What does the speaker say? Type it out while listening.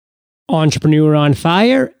Entrepreneur on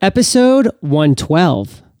Fire, episode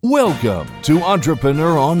 112. Welcome to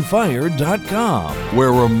EntrepreneurOnFire.com,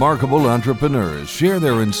 where remarkable entrepreneurs share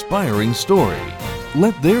their inspiring story.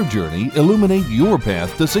 Let their journey illuminate your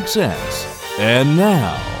path to success. And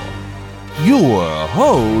now, your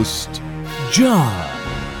host, John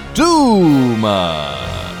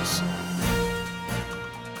Dumas.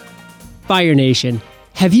 Fire Nation,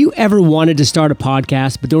 have you ever wanted to start a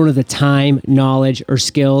podcast but don't have the time, knowledge, or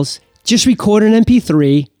skills? Just record an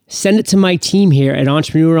MP3, send it to my team here at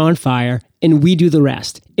Entrepreneur on Fire, and we do the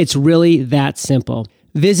rest. It's really that simple.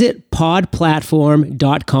 Visit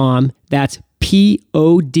podplatform.com, that's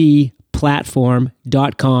P-O-D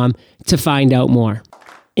platform.com to find out more.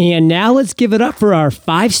 And now let's give it up for our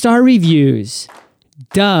 5-star reviews.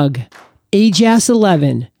 Doug,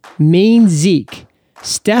 Ajas11, Main Zeke,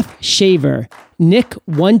 Steph Shaver, Nick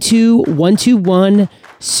 12121,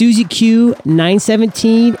 Susie Q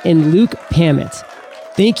 917, and Luke Pammett.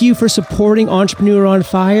 Thank you for supporting Entrepreneur on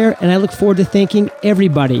Fire, and I look forward to thanking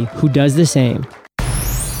everybody who does the same.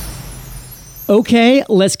 Okay,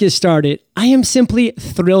 let's get started. I am simply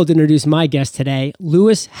thrilled to introduce my guest today,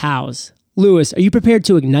 Lewis Howes. Lewis, are you prepared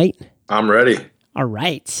to ignite? I'm ready. All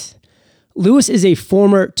right. Lewis is a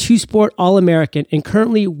former two-sport All-American and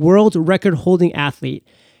currently world record-holding athlete.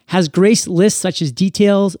 Has graced lists such as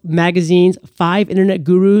Details Magazine's 5 Internet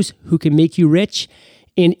Gurus Who Can Make You Rich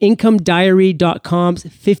and IncomeDiary.com's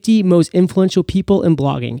 50 Most Influential People in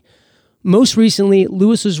Blogging. Most recently,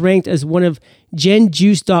 Lewis was ranked as one of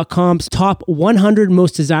GenJuice.com's top 100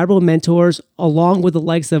 most desirable mentors, along with the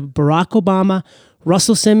likes of Barack Obama,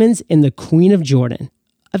 Russell Simmons, and the Queen of Jordan.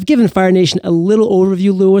 I've given Fire Nation a little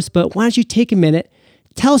overview, Lewis, but why don't you take a minute,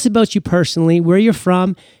 tell us about you personally, where you're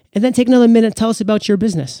from, and then take another minute and tell us about your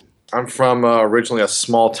business. I'm from originally a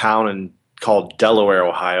small town called Delaware,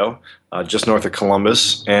 Ohio, just north of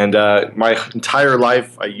Columbus. And my entire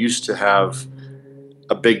life, I used to have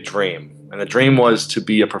a big dream. And the dream was to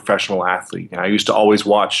be a professional athlete. And I used to always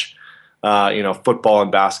watch football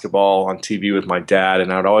and basketball on TV with my dad.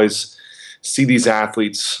 And I would always see these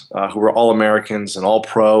athletes who were All-Americans and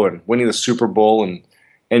All-Pro and winning the Super Bowl and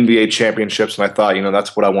NBA championships. And I thought,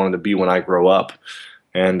 that's what I wanted to be when I grow up.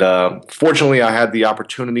 And fortunately, I had the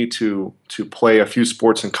opportunity to play a few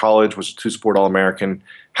sports in college, was a two-sport All-American,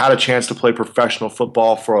 had a chance to play professional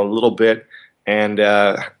football for a little bit, and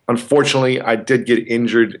unfortunately, I did get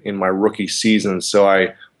injured in my rookie season, so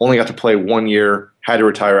I only got to play 1 year, had to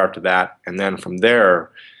retire after that, and then from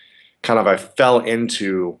there, I fell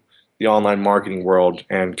into the online marketing world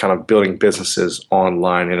and building businesses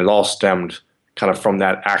online, and it all stemmed from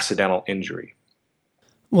that accidental injury.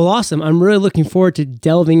 Well, awesome. I'm really looking forward to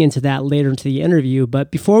delving into that later into the interview.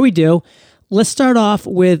 But before we do, let's start off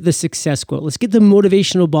with the success quote. Let's get the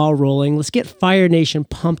motivational ball rolling. Let's get Fire Nation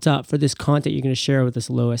pumped up for this content you're going to share with us,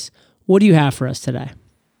 Lewis. What do you have for us today?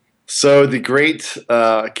 So the great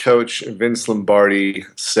coach Vince Lombardi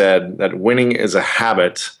said that winning is a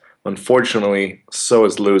habit. Unfortunately, so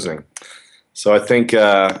is losing. So I think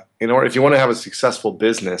if you want to have a successful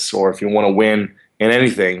business or if you want to win in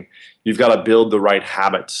anything, you've got to build the right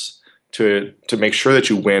habits to make sure that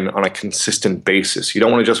you win on a consistent basis. You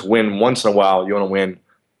don't want to just win once in a while. You want to win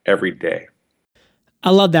every day. I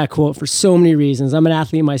love that quote for so many reasons. I'm an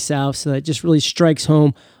athlete myself, so that just really strikes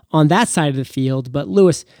home on that side of the field. But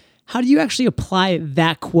Lewis, how do you actually apply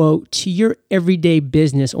that quote to your everyday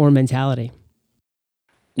business or mentality?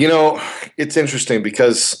 It's interesting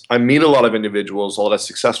because I meet a lot of individuals, a lot of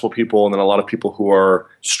successful people, and then a lot of people who are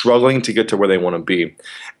struggling to get to where they want to be.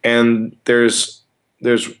 And there's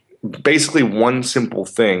basically one simple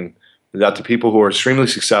thing that the people who are extremely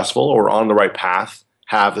successful or on the right path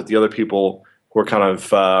have that the other people who are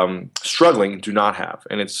struggling do not have.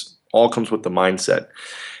 And it's all comes with the mindset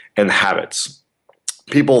and habits.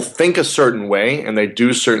 People think a certain way and they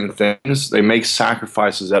do certain things. They make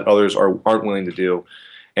sacrifices that others aren't willing to do.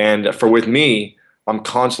 And with me, I'm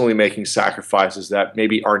constantly making sacrifices that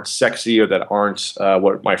maybe aren't sexy or that aren't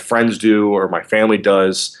what my friends do or my family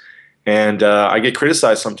does. And I get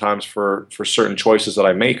criticized sometimes for certain choices that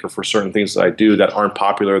I make or for certain things that I do that aren't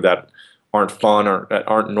popular, that aren't fun, or that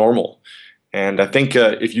aren't normal. And I think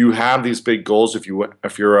if you have these big goals, if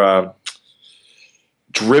you're a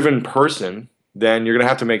driven person, then you're going to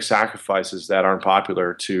have to make sacrifices that aren't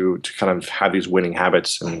popular to have these winning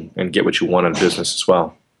habits and get what you want in business as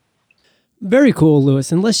well. Very cool,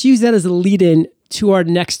 Lewis. And let's use that as a lead-in to our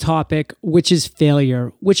next topic, which is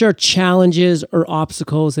failure, which are challenges or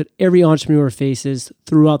obstacles that every entrepreneur faces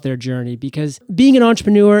throughout their journey. Because being an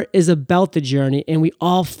entrepreneur is about the journey, and we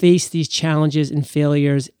all face these challenges and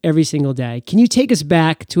failures every single day. Can you take us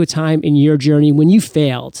back to a time in your journey when you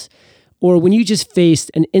failed? or when you just faced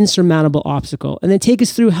an insurmountable obstacle, and then take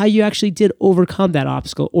us through how you actually did overcome that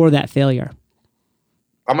obstacle or that failure.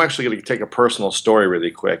 I'm actually going to take a personal story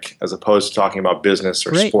really quick as opposed to talking about business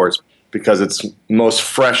or sports because it's most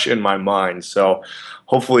fresh in my mind. So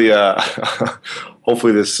hopefully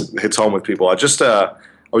hopefully this hits home with people. I was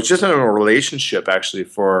just in a relationship actually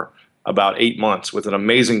for about 8 months with an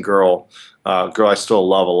amazing girl I still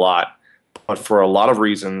love a lot. But for a lot of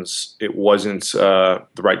reasons, it wasn't the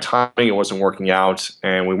right timing, it wasn't working out,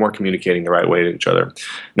 and we weren't communicating the right way to each other.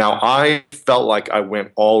 Now, I felt like I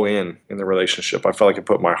went all in the relationship. I felt like I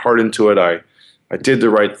put my heart into it. I did the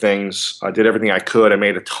right things. I did everything I could. I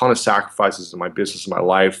made a ton of sacrifices in my business, in my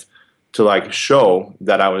life, to show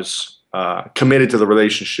that I was committed to the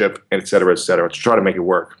relationship, et cetera, to try to make it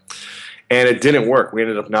work. And it didn't work. We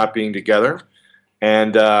ended up not being together.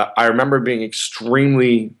 And I remember being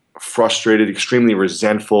extremely frustrated, extremely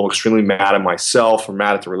resentful, extremely mad at myself, or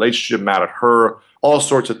mad at the relationship, mad at her, all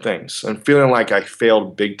sorts of things, and feeling like I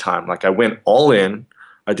failed big time. Like I went all in,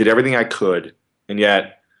 I did everything I could, and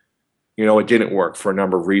yet, it didn't work for a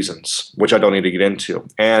number of reasons, which I don't need to get into.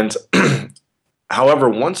 And however,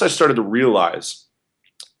 once I started to realize,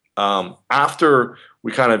 after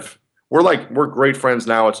we're great friends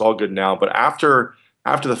now, it's all good now, but after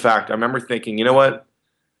the fact, I remember thinking, you know what?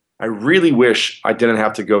 I really wish I didn't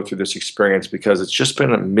have to go through this experience because it's just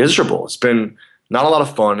been miserable. It's been not a lot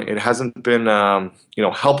of fun. It hasn't been,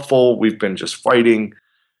 helpful. We've been just fighting.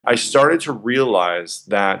 I started to realize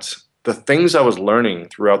that the things I was learning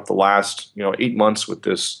throughout the last, 8 months with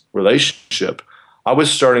this relationship, I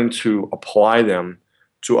was starting to apply them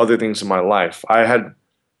to other things in my life. I had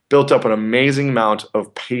built up an amazing amount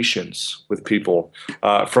of patience with people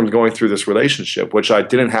from going through this relationship, which I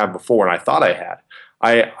didn't have before, and I thought I had.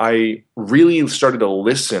 I really started to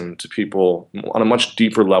listen to people on a much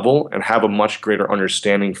deeper level and have a much greater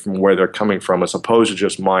understanding from where they're coming from as opposed to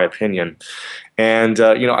just my opinion. And,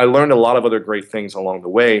 I learned a lot of other great things along the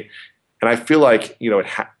way. And I feel like,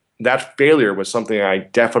 that failure was something I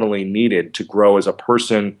definitely needed to grow as a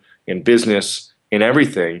person in business, in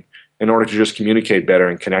everything, in order to just communicate better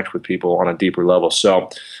and connect with people on a deeper level. So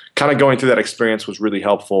kind of going through that experience was really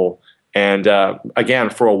helpful. And again,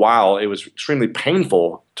 for a while, it was extremely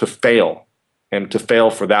painful to fail and to fail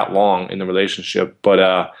for that long in the relationship.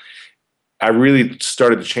 But I really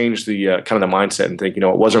started to change the kind of the mindset and think, it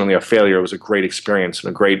wasn't really a failure. It was a great experience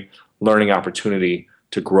and a great learning opportunity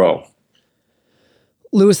to grow.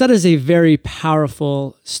 Louis, that is a very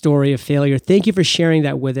powerful story of failure. Thank you for sharing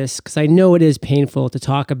that with us, because I know it is painful to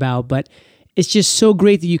talk about, but it's just so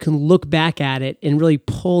great that you can look back at it and really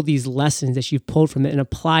pull these lessons that you've pulled from it and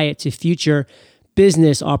apply it to future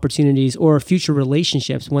business opportunities or future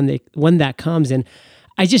relationships when that comes. And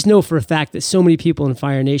I just know for a fact that so many people in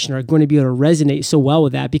Fire Nation are going to be able to resonate so well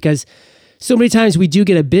with that, because so many times we do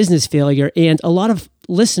get a business failure, and a lot of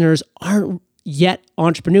listeners aren't yet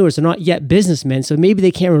entrepreneurs, they're not yet businessmen, so maybe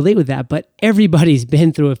they can't relate with that, but everybody's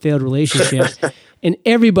been through a failed relationship. And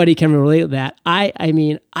everybody can relate with that. I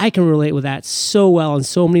mean, I can relate with that so well on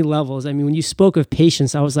so many levels. I mean, when you spoke of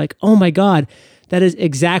patience, I was like, oh my God, that is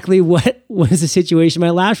exactly what was the situation.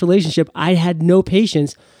 My last relationship, I had no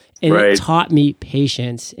patience, and It taught me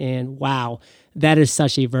patience. And wow, that is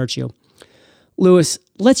such a virtue. Louis,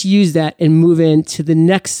 let's use that and move into the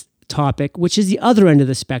next topic, which is the other end of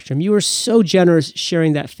the spectrum. You were so generous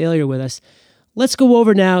sharing that failure with us. Let's go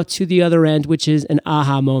over now to the other end, which is an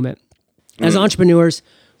aha moment. As entrepreneurs,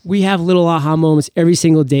 we have little aha moments every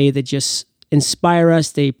single day that just inspire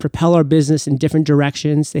us. They propel our business in different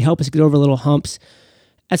directions. They help us get over little humps.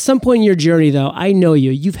 At some point in your journey, though, I know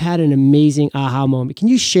you've had an amazing aha moment. Can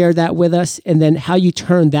you share that with us, and then how you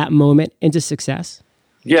turned that moment into success?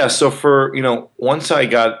 Yeah. So once I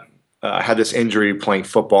had this injury playing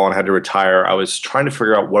football and had to retire, I was trying to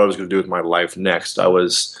figure out what I was going to do with my life next. I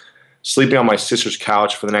was sleeping on my sister's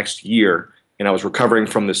couch for the next year, and I was recovering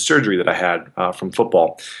from this surgery that I had from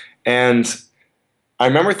football. And I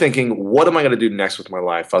remember thinking, what am I going to do next with my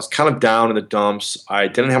life? I was kind of down in the dumps. I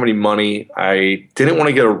didn't have any money. I didn't want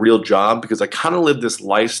to get a real job because I kind of lived this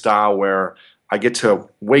lifestyle where I get to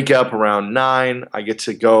wake up around 9. I get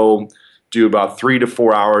to go do about 3 to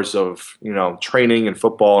 4 hours of training and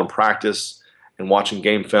football and practice and watching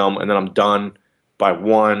game film, and then I'm done by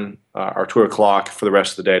 1 or 2 o'clock for the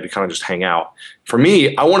rest of the day to kind of just hang out. For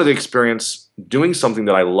me, I wanted to experience doing something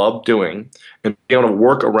that I love doing and be able to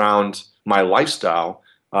work around my lifestyle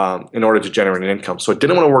in order to generate an income. So I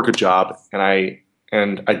didn't want to work a job, and I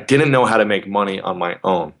didn't know how to make money on my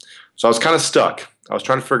own. So I was kind of stuck. I was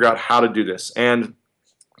trying to figure out how to do this, and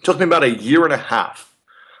it took me about a year and a half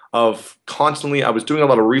of constantly, I was doing a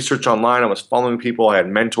lot of research online. I was following people. I had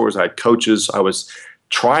mentors. I had coaches. I was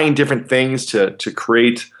trying different things to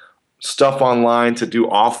create stuff online, to do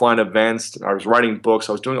offline events. I was writing books.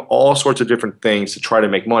 I was doing all sorts of different things to try to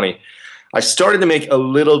make money. I started to make a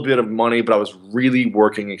little bit of money, but I was really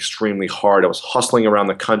working extremely hard. I was hustling around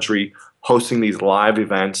the country, hosting these live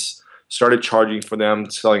events, started charging for them,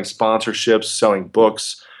 selling sponsorships, selling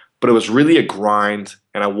books. But it was really a grind,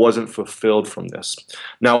 and I wasn't fulfilled from this.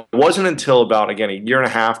 Now, it wasn't until about, again, a year and a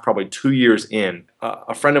half, probably 2 years in,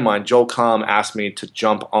 a friend of mine, Joel Comm, asked me to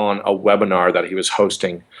jump on a webinar that he was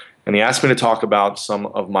hosting. And he asked me to talk about some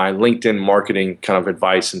of my LinkedIn marketing kind of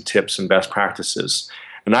advice and tips and best practices.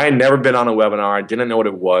 And I had never been on a webinar. I didn't know what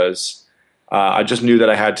it was. I just knew that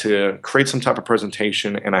I had to create some type of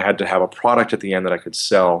presentation, and I had to have a product at the end that I could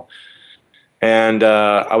sell. And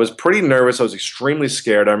I was pretty nervous. I was extremely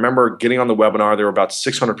scared. I remember getting on the webinar. There were about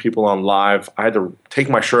 600 people on live. I had to take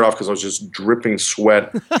my shirt off because I was just dripping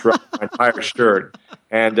sweat throughout my entire shirt.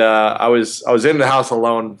 And I was in the house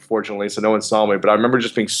alone, fortunately, so no one saw me. But I remember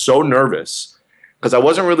just being so nervous because I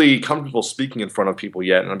wasn't really comfortable speaking in front of people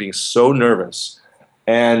yet, and I'm being so nervous.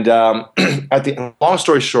 And long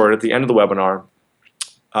story short, at the end of the webinar,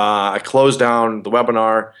 I closed down the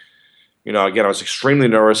webinar. Again, I was extremely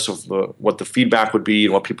nervous of what the feedback would be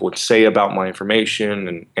and what people would say about my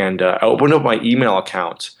information. And I opened up my email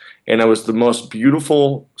account, and it was the most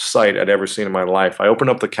beautiful sight I'd ever seen in my life. I opened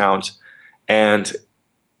up the account, and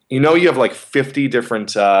you have like 50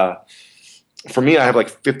 different. For me, I have like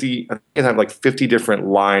 50. I think I have like 50 different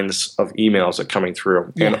lines of emails that are coming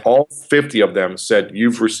through, and all 50 of them said,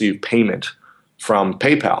 "You've received payment from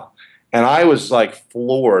PayPal," and I was like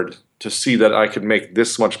floored to see that I could make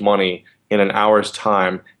this much money in an hour's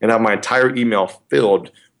time and have my entire email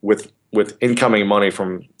filled with incoming money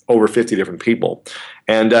from over 50 different people.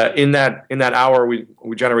 And in that hour, we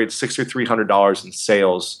generated $6,300 in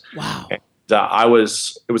sales. Wow. And,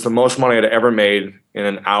 it was the most money I'd ever made in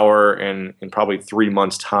an hour in probably 3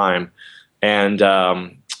 months' time. And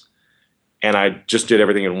I just did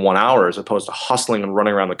everything in 1 hour as opposed to hustling and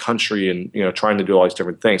running around the country and trying to do all these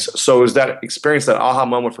different things. So it was that experience, that aha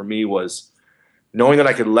moment for me was knowing that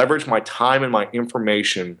I could leverage my time and my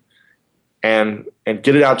information and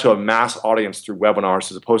get it out to a mass audience through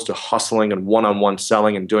webinars as opposed to hustling and one-on-one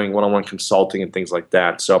selling and doing one-on-one consulting and things like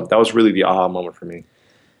that. So that was really the aha moment for me.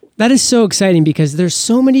 That is so exciting because there's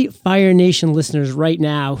so many Fire Nation listeners right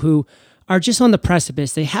now who are just on the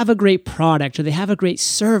precipice. They have a great product or they have a great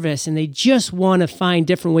service and they just want to find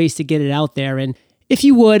different ways to get it out there. And if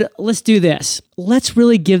you would, let's do this. Let's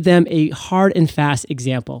really give them a hard and fast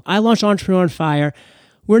example. I launched Entrepreneur on Fire.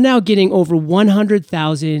 We're now getting over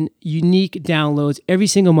 100,000 unique downloads every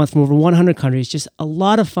single month from over 100 countries. Just a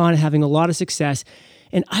lot of fun, having a lot of success.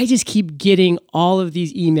 And I just keep getting all of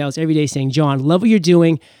these emails every day saying, John, love what you're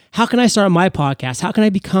doing. How can I start my podcast? How can I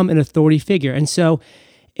become an authority figure? And so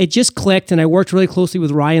it just clicked, and I worked really closely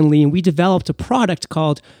with Ryan Lee, and we developed a product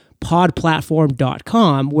called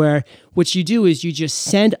podplatform.com, where what you do is you just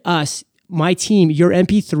send us, my team, your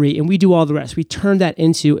MP3, and we do all the rest. We turn that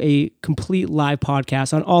into a complete live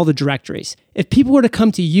podcast on all the directories. If people were to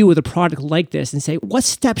come to you with a product like this and say, what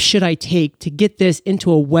steps should I take to get this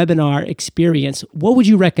into a webinar experience, what would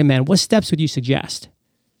you recommend? What steps would you suggest?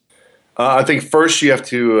 I think first you have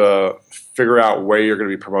to figure out where you're going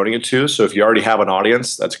to be promoting it to. So if you already have an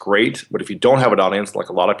audience, that's great. But if you don't have an audience, like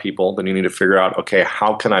a lot of people, then you need to figure out, okay,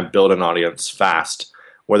 how can I build an audience fast?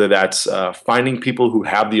 Whether that's finding people who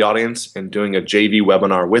have the audience and doing a JV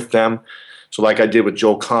webinar with them. So like I did with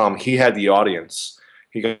Joel Comm, he had the audience.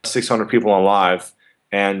 He got 600 people on live,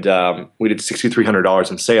 and we did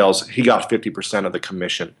 $6,300 in sales. He got 50% of the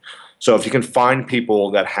commission. So if you can find people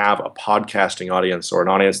that have a podcasting audience or an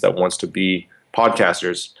audience that wants to be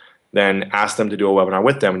podcasters, then ask them to do a webinar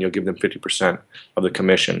with them, and you'll give them 50% of the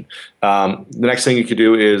commission. The next thing you could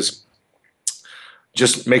do is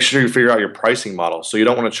just make sure you figure out your pricing model. So you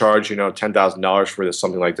don't want to charge, $10,000 for this,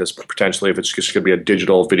 something like this. Potentially, if it's just going to be a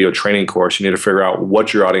digital video training course, you need to figure out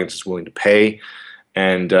what your audience is willing to pay,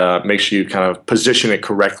 and make sure you kind of position it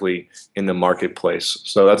correctly in the marketplace.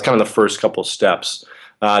 So that's kind of the first couple of steps.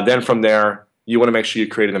 Then from there, you want to make sure you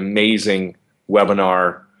create an amazing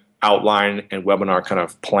webinar outline and webinar kind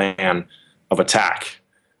of plan of attack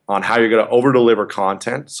on how you're going to over-deliver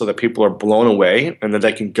content so that people are blown away and that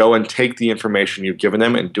they can go and take the information you've given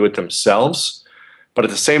them and do it themselves. But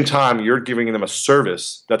at the same time, you're giving them a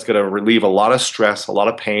service that's going to relieve a lot of stress, a lot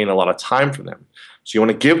of pain, a lot of time for them. So you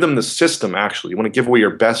want to give them the system, actually. You want to give away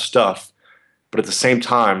your best stuff. But at the same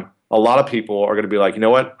time, a lot of people are going to be like, you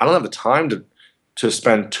know what? I don't have the time to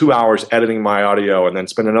spend 2 hours editing my audio and then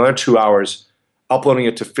spend another 2 hours uploading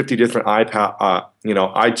it to 50 different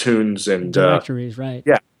iTunes and directories, right?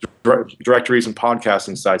 Yeah, directories and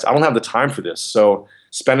podcasting sites. I don't have the time for this. So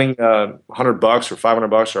spending $100 or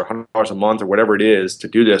 $500 or $100 a month or whatever it is to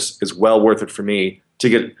do this is well worth it for me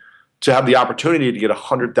to have the opportunity to get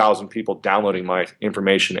 100,000 people downloading my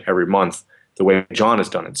information every month the way John has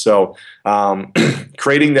done it. So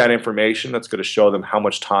creating that information that's going to show them how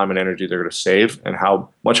much time and energy they're going to save and how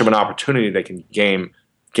much of an opportunity they can gain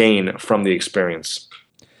from the experience.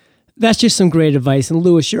 That's just some great advice. And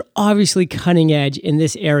Lewis, you're obviously cutting edge in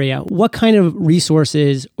this area. What kind of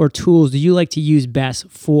resources or tools do you like to use best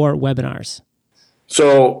for webinars?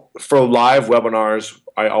 So for live webinars,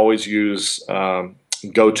 I always use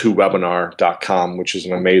GoToWebinar.com, which is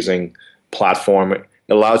an amazing platform. It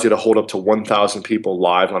allows you to hold up to 1,000 people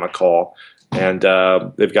live on a call. And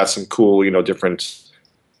they've got some cool, different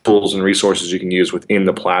tools and resources you can use within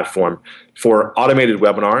the platform. For automated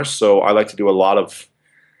webinars, so I like to do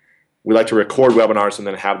we like to record webinars and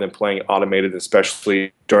then have them playing automated,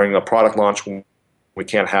 especially during a product launch when we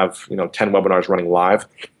can't have 10 webinars running live.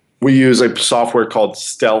 We use a software called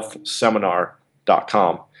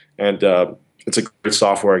StealthSeminar.com, and it's a great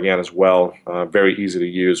software again as well. Very easy to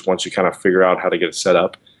use once you kind of figure out how to get it set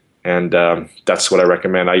up, and that's what I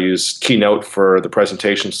recommend. I use Keynote for the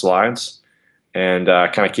presentation slides, and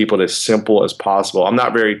kind of keep it as simple as possible. I'm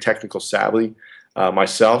not very technical savvy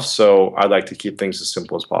myself, so I like to keep things as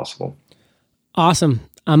simple as possible. Awesome.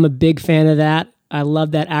 I'm a big fan of that. I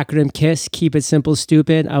love that acronym KISS, Keep It Simple,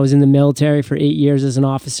 Stupid. I was in the military for 8 years as an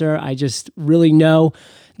officer. I just really know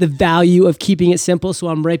the value of keeping it simple, so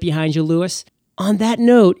I'm right behind you, Lewis. On that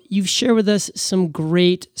note, you've shared with us some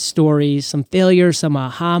great stories, some failures, some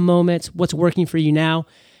aha moments, what's working for you now.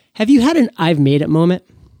 Have you had an I've made it moment?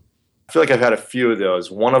 I feel like I've had a few of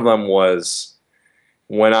those. One of them was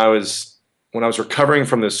when I was recovering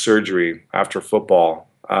from this surgery after football.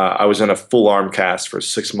 I was in a full arm cast for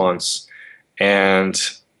 6 months, and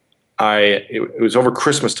it was over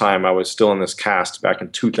Christmas time. I was still in this cast back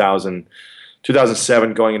in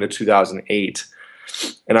 2007 going into 2008.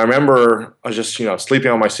 And I remember I was just,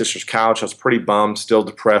 sleeping on my sister's couch. I was pretty bummed, still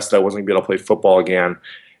depressed that I wasn't going to be able to play football again.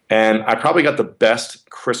 And I probably got the best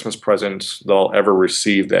Christmas present that I'll ever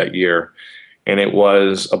receive that year. And it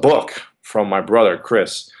was a book from my brother,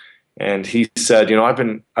 Chris. And he said, I've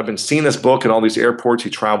been seeing this book in all these airports. He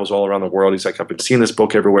travels all around the world. He's like, I've been seeing this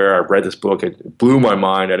book everywhere. I've read this book. It blew my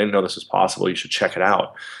mind. I didn't know this was possible. You should check it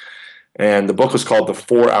out. And the book was called The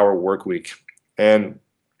 4-Hour Workweek. And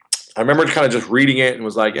I remember kind of just reading it and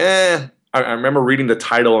was like, I remember reading the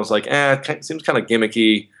title and was like, it seems kind of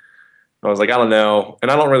gimmicky. I was like, I don't know.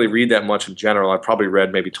 And I don't really read that much in general. I probably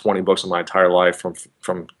read maybe 20 books in my entire life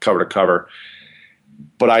from cover to cover.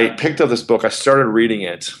 But I picked up this book. I started reading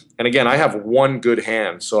it. And again, I have one good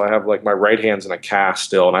hand. So I have like my right hand's in a cast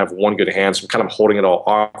still, and I have one good hand. So I'm kind of holding it all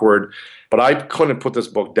awkward. But I couldn't put this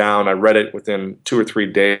book down. I read it within 2 or 3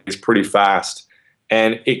 days pretty fast.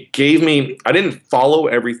 And it gave me, I didn't follow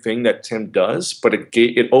everything that Tim does, but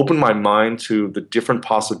it opened my mind to the different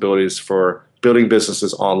possibilities for building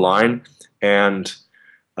businesses online and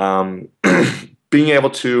being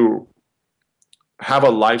able to have a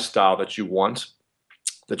lifestyle that you want,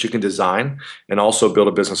 that you can design, and also build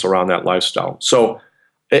a business around that lifestyle. So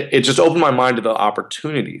it just opened my mind to the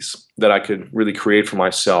opportunities that I could really create for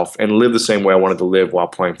myself and live the same way I wanted to live while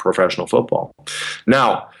playing professional football.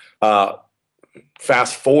 Now,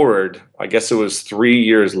 fast forward, I guess it was 3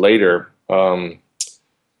 years later. 3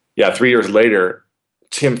 years later,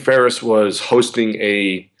 Tim Ferriss was hosting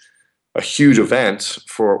a huge event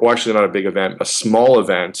actually not a big event, a small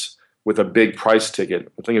event with a big price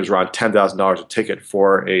ticket. I think it was around $10,000 a ticket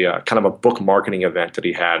for a kind of a book marketing event that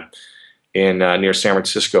he had in near San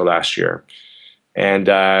Francisco last year. And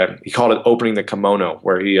he called it Opening the Kimono,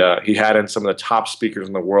 where he had in some of the top speakers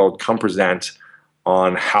in the world come present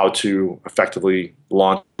on how to effectively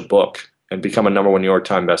launch a book and become a #1 New York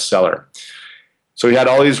Times bestseller. So he had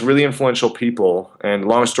all these really influential people, and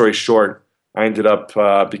long story short, I ended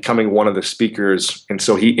up becoming one of the speakers, and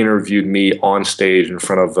so he interviewed me on stage in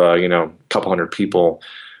front of a couple hundred people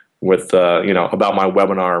with about my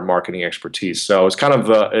webinar marketing expertise. So it's kind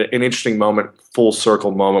of an interesting moment, full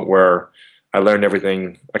circle moment where I learned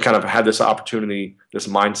everything. I kind of had this opportunity, this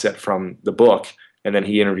mindset from the book, and then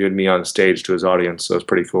he interviewed me on stage to his audience. So it's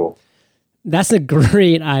pretty cool. That's a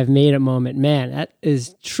great I've made it moment. Man, that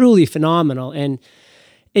is truly phenomenal. And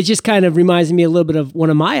it just kind of reminds me a little bit of one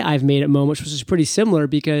of my I've made it moments, which is pretty similar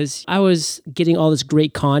because I was getting all this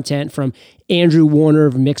great content from Andrew Warner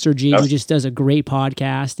of Mixergy, who just does a great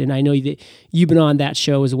podcast. And I know that you've been on that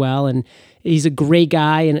show as well. And he's a great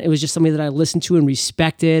guy, and it was just somebody that I listened to and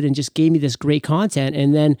respected and just gave me this great content.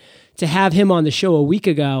 And then to have him on the show a week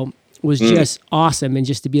ago was just awesome, and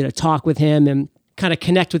just to be able to talk with him and kind of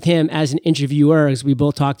connect with him as an interviewer, as we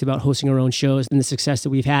both talked about hosting our own shows and the success that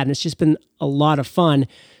we've had. And it's just been a lot of fun.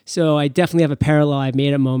 So I definitely have a parallel I've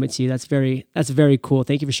made at moment to you. That's very cool.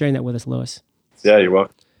 Thank you for sharing that with us, Lewis. Yeah, you're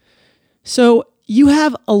welcome. So you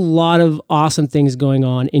have a lot of awesome things going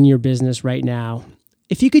on in your business right now.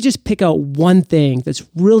 If you could just pick out one thing that's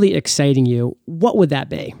really exciting you, what would that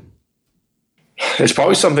be? It's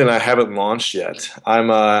probably something I haven't launched yet.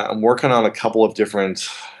 I'm working on a couple of different.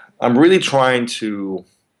 I'm really trying to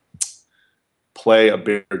play a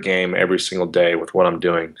bigger game every single day with what I'm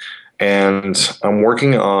doing, and I'm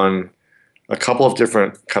working on a couple of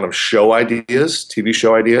different kind of show ideas, TV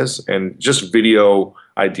show ideas, and just video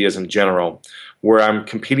ideas in general, where I'm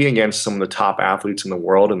competing against some of the top athletes in the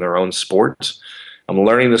world in their own sport. I'm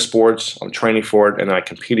learning the sports, I'm training for it, and I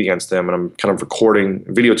compete against them, and I'm kind of recording,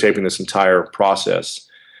 videotaping this entire process.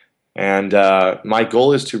 And my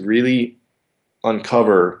goal is to really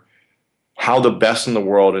uncover how the best in the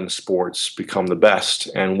world in sports become the best,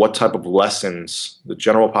 and what type of lessons the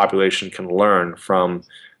general population can learn from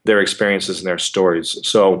their experiences and their stories.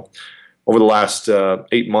 So over the last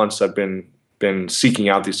 8 months, I've been seeking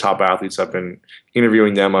out these top athletes. I've been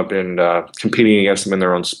interviewing them. I've been competing against them in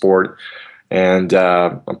their own sport. And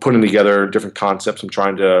I'm putting together different concepts. I'm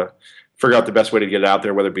trying to figure out the best way to get it out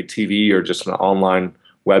there, whether it be TV or just an online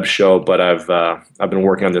web show. But I've been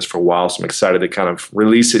working on this for a while, so I'm excited to kind of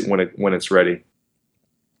release it when it's ready.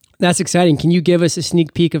 That's exciting. Can you give us a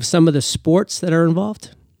sneak peek of some of the sports that are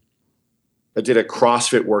involved? I did a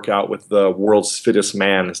CrossFit workout with the world's fittest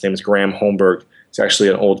man. His name is Graham Holmberg. He's actually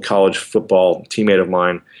an old college football teammate of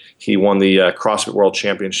mine. He won the CrossFit World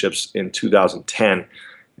Championships in 2010,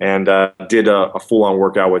 and did a full-on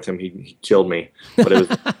workout with him. He killed me, but it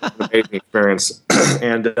was an amazing experience.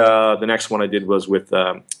 And the next one I did was with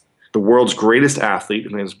the world's greatest athlete.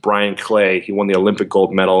 His name is Brian Clay. He won the Olympic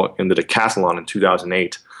gold medal in the decathlon in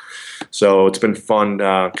 2008. So it's been fun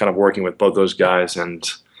kind of working with both those guys,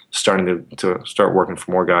 and starting to start working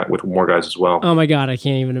with more guys as well. Oh my God, I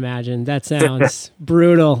can't even imagine. That sounds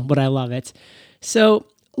brutal, but I love it. So,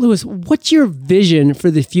 Lewis, what's your vision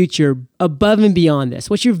for the future above and beyond this?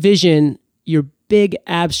 What's your vision, your big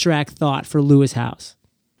abstract thought for Lewis Howes?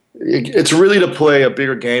 It's really to play a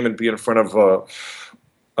bigger game and be in front of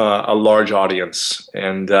a large audience.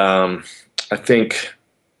 And I think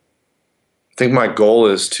my goal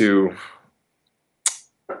is to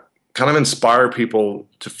kind of inspire people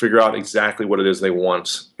to figure out exactly what it is they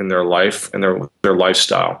want in their life and their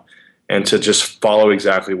lifestyle, and to just follow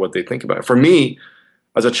exactly what they think about. For me,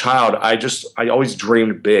 as a child, I always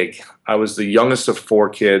dreamed big. I was the youngest of 4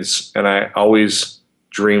 kids, and I always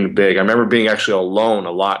dreamed big. I remember being actually alone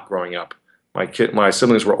a lot growing up. My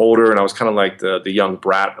siblings were older, and I was kind of like the young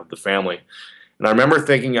brat of the family. And I remember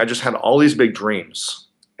thinking I just had all these big dreams,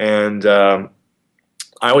 and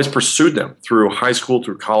I always pursued them through high school,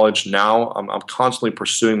 through college. Now I'm constantly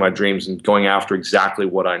pursuing my dreams and going after exactly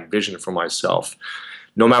what I envision for myself.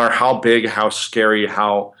 No matter how big, how scary,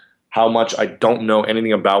 how much I don't know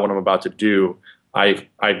anything about what I'm about to do, I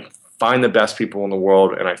find the best people in the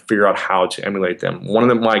world and I figure out how to emulate them. One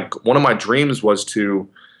of my dreams was to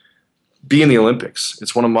be in the Olympics.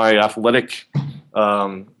 It's one of my athletic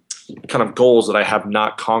kind of goals that I have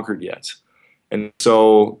not conquered yet. And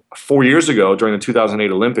so 4 years ago, during the 2008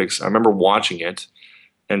 Olympics, I remember watching it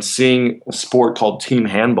and seeing a sport called team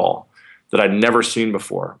handball that I'd never seen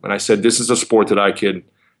before. And I said, this is a sport that I could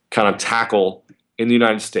kind of tackle in the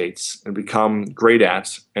United States and become great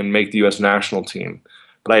at and make the U.S. national team.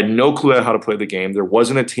 But I had no clue how to play the game. There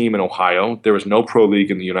wasn't a team in Ohio. There was no pro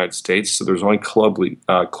league in the United States, so there was only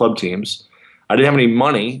club teams. I didn't have any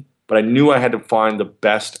money, but I knew I had to find the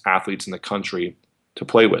best athletes in the country to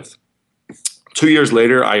play with. 2 years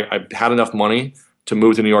later, I had enough money to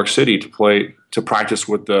move to New York City to practice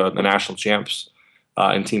with the national champs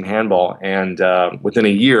in team handball, and within a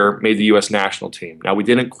year made the U.S. national team. Now, we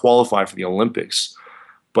didn't qualify for the Olympics,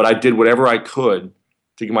 but I did whatever I could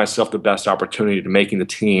to give myself the best opportunity to making the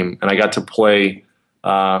team, and I got to play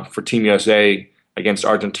for Team USA against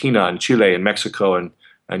Argentina and Chile and Mexico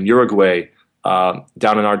and Uruguay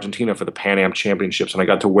down in Argentina for the Pan Am Championships, and I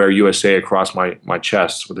got to wear USA across my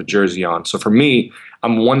chest with a jersey on. So for me,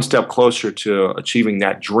 I'm one step closer to achieving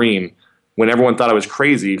that dream when everyone thought I was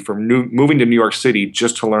crazy for moving to New York City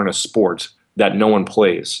just to learn a sport that no one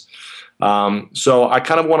plays. So I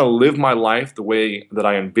kind of want to live my life the way that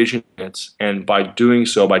I envision it, and by doing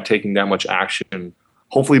so, by taking that much action,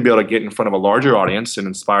 hopefully be able to get in front of a larger audience and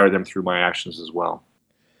inspire them through my actions as well.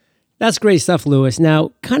 That's great stuff, Lewis. Now,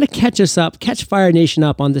 kind of catch Fire Nation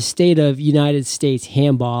up on the state of United States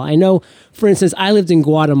handball. I know, for instance, I lived in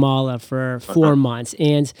Guatemala for 4 months,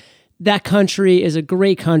 and that country is a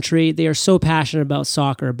great country. They are so passionate about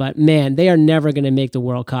soccer, but man, they are never going to make the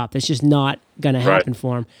World Cup. It's just not going to happen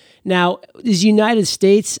for them. Now, is United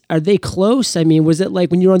States, are they close? I mean, was it like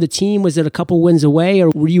when you were on the team, was it a couple wins away, or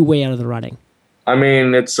were you way out of the running? I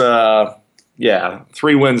mean, it's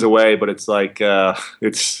 3 wins away, but it's like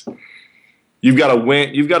you've got to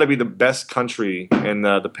win. You've got to be the best country in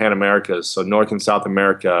the Pan Americas, so North and South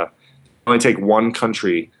America. Only take one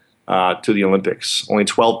country to the Olympics. Only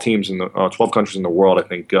 12 countries in the world, I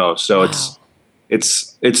think, go. So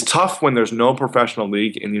it's tough when there's no professional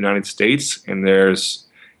league in the United States, and there's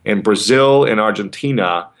in Brazil and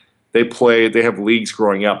Argentina. They have leagues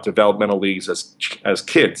growing up, developmental leagues as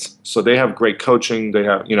kids. So they have great coaching. They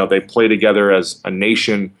have, they play together as a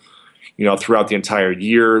nation, throughout the entire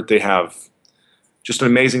year. They have just an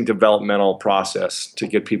amazing developmental process to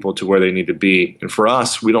get people to where they need to be. And for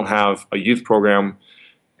us, we don't have a youth program,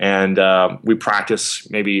 and we practice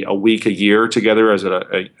maybe a week a year together as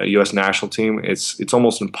a U.S. national team. It's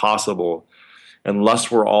almost impossible unless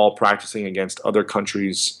we're all practicing against other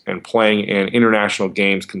countries and playing in international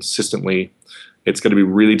games consistently. It's going to be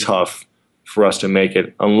really tough for us to make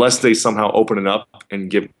it unless they somehow open it up and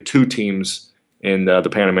give 2 teams in the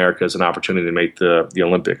Pan Americas an opportunity to make the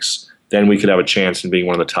Olympics. Then we could have a chance in being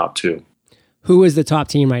one of the top 2. Who is the top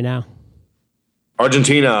team right now?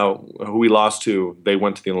 Argentina, who we lost to, they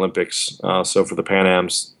went to the Olympics. So for the Pan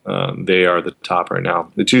Ams, they are the top right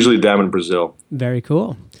now. It's usually them and Brazil. Very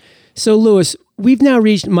cool. So, Lewis, we've now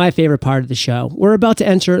reached my favorite part of the show. We're about to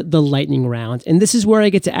enter the lightning round, and this is where I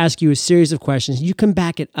get to ask you a series of questions. You come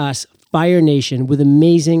back at us, Fire Nation, with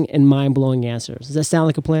amazing and mind-blowing answers. Does that sound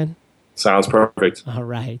like a plan? Sounds perfect. All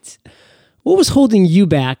right. What was holding you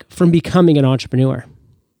back from becoming an entrepreneur?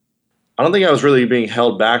 I don't think I was really being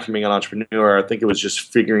held back from being an entrepreneur. I think it was just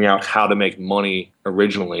figuring out how to make money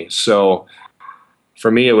originally. So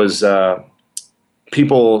for me, it was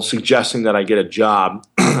people suggesting that I get a job.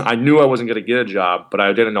 I knew I wasn't going to get a job, but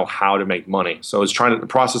I didn't know how to make money. So I was the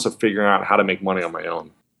process of figuring out how to make money on my own.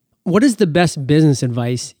 What is the best business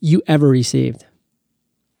advice you ever received?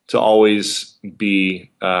 To always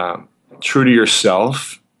be true to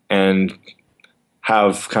yourself and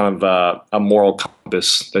have kind of a moral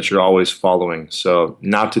compass that you're always following. So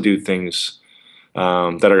not to do things that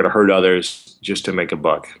are going to hurt others just to make a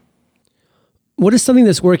buck. What is something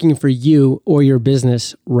that's working for you or your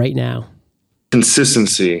business right now?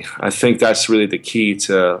 Consistency. I think that's really the key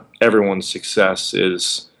to everyone's success,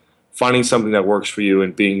 is finding something that works for you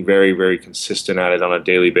and being very, very consistent at it on a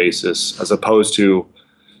daily basis, as opposed to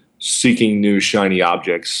seeking new shiny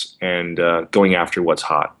objects and going after what's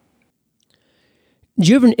hot. Do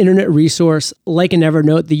you have an internet resource like an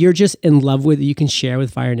Evernote that you're just in love with that you can share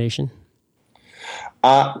with Fire Nation?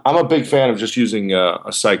 I'm a big fan of just using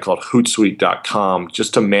a site called Hootsuite.com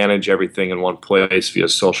just to manage everything in one place via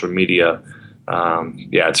social media.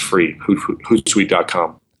 It's free,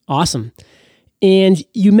 Hootsuite.com. Awesome. And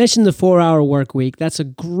you mentioned the 4-Hour Work Week. That's a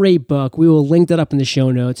great book. We will link that up in the show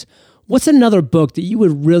notes. What's another book that you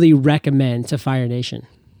would really recommend to Fire Nation?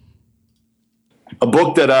 A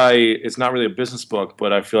book that it's not really a business book,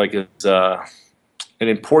 but I feel like it's an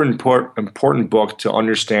important book to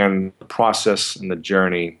understand the process and the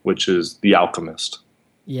journey, which is The Alchemist.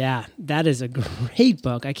 Yeah, that is a great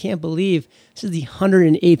book. I can't believe this is the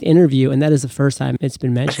 108th interview, and that is the first time it's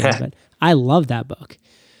been mentioned, but I love that book.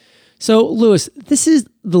 So, Lewis, this is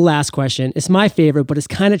the last question. It's my favorite, but it's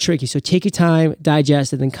kind of tricky, so take your time,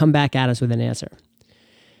 digest it, then come back at us with an answer.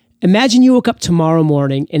 Imagine you woke up tomorrow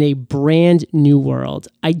morning in a brand new world,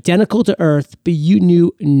 identical to Earth, but you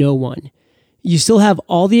knew no one. You still have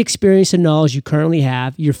all the experience and knowledge you currently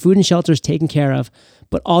have, your food and shelter is taken care of,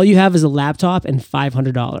 but all you have is a laptop and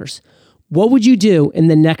 $500. What would you do in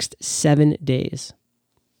the next 7 days?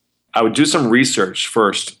 I would do some research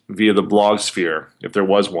first via the blogosphere, if there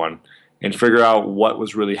was one, and figure out what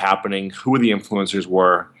was really happening, who the influencers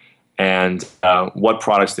were, and what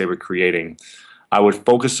products they were creating. I would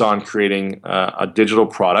focus on creating a digital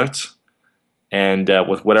product, and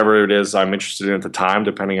with whatever it is I'm interested in at the time,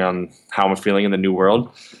 depending on how I'm feeling in the new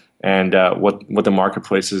world, and what the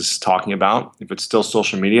marketplace is talking about. If it's still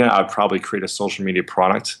social media, I'd probably create a social media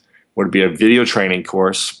product. Would be a video training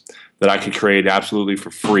course that I could create absolutely for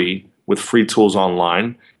free with free tools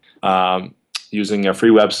online, using a free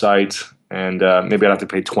website, and maybe I'd have to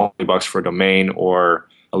pay $20 for a domain or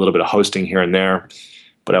a little bit of hosting here and there.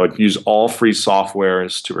 but I would use all free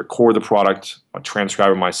softwares to record the product,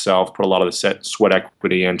 transcribe it myself, put a lot of the sweat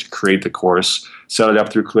equity in to create the course, set it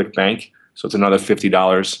up through ClickBank, so it's another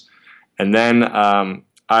 $50. And then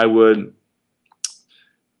I would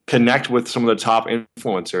connect with some of the top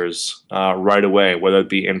influencers right away, whether it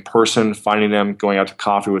be in person, finding them, going out to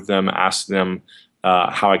coffee with them, asking them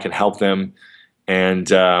how I can help them, and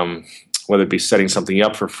whether it be setting something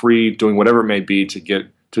up for free, doing whatever it may be to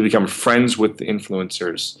become friends with the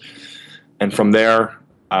influencers. And from there,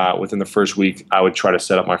 within the first week, I would try to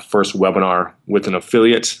set up my first webinar with an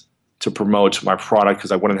affiliate to promote my product,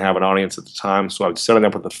 because I wouldn't have an audience at the time. So I would set it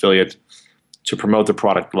up with an affiliate to promote the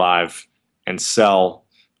product live and sell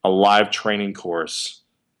a live training course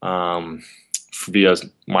via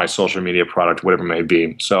my social media product, whatever it may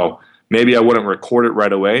be. So maybe I wouldn't record it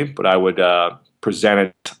right away, but I would present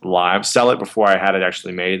it live, sell it before I had it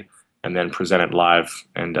actually made, and then present it live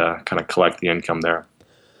and kind of collect the income there.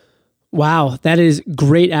 Wow, that is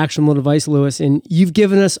great actionable advice, Lewis. And you've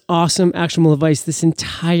given us awesome actionable advice this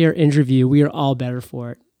entire interview. We are all better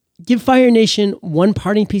for it. Give Fire Nation one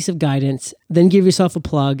parting piece of guidance, then give yourself a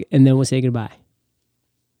plug, and then we'll say goodbye.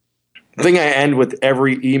 The thing I end with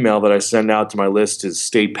every email that I send out to my list is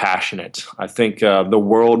stay passionate. I think the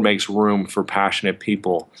world makes room for passionate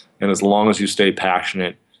people. And as long as you stay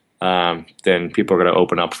passionate, then people are going to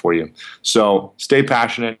open up for you. So stay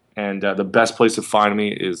passionate. And the best place to find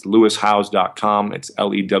me is lewishowes.com. It's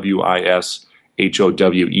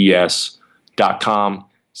LEWISHOWES.com.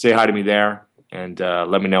 Say hi to me there and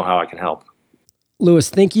let me know how I can help. Lewis,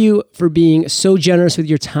 thank you for being so generous with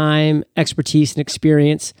your time, expertise, and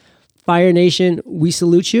experience. Fire Nation, we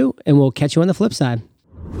salute you, and we'll catch you on the flip side.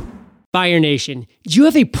 Fire Nation, do you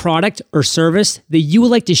have a product or service that you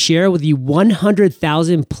would like to share with the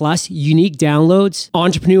 100,000 plus unique downloads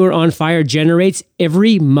Entrepreneur on Fire generates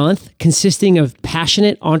every month, consisting of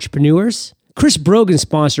passionate entrepreneurs? Chris Brogan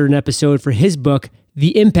sponsored an episode for his book,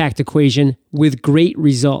 The Impact Equation, with great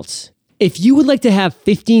results. If you would like to have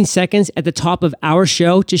 15 seconds at the top of our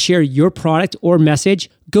show to share your product or message,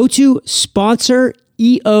 go to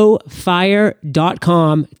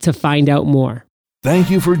sponsoreofire.com to find out more.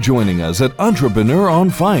 Thank you for joining us at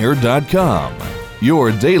EntrepreneuronFire.com,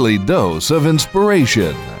 your daily dose of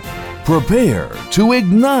inspiration. Prepare to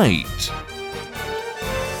ignite.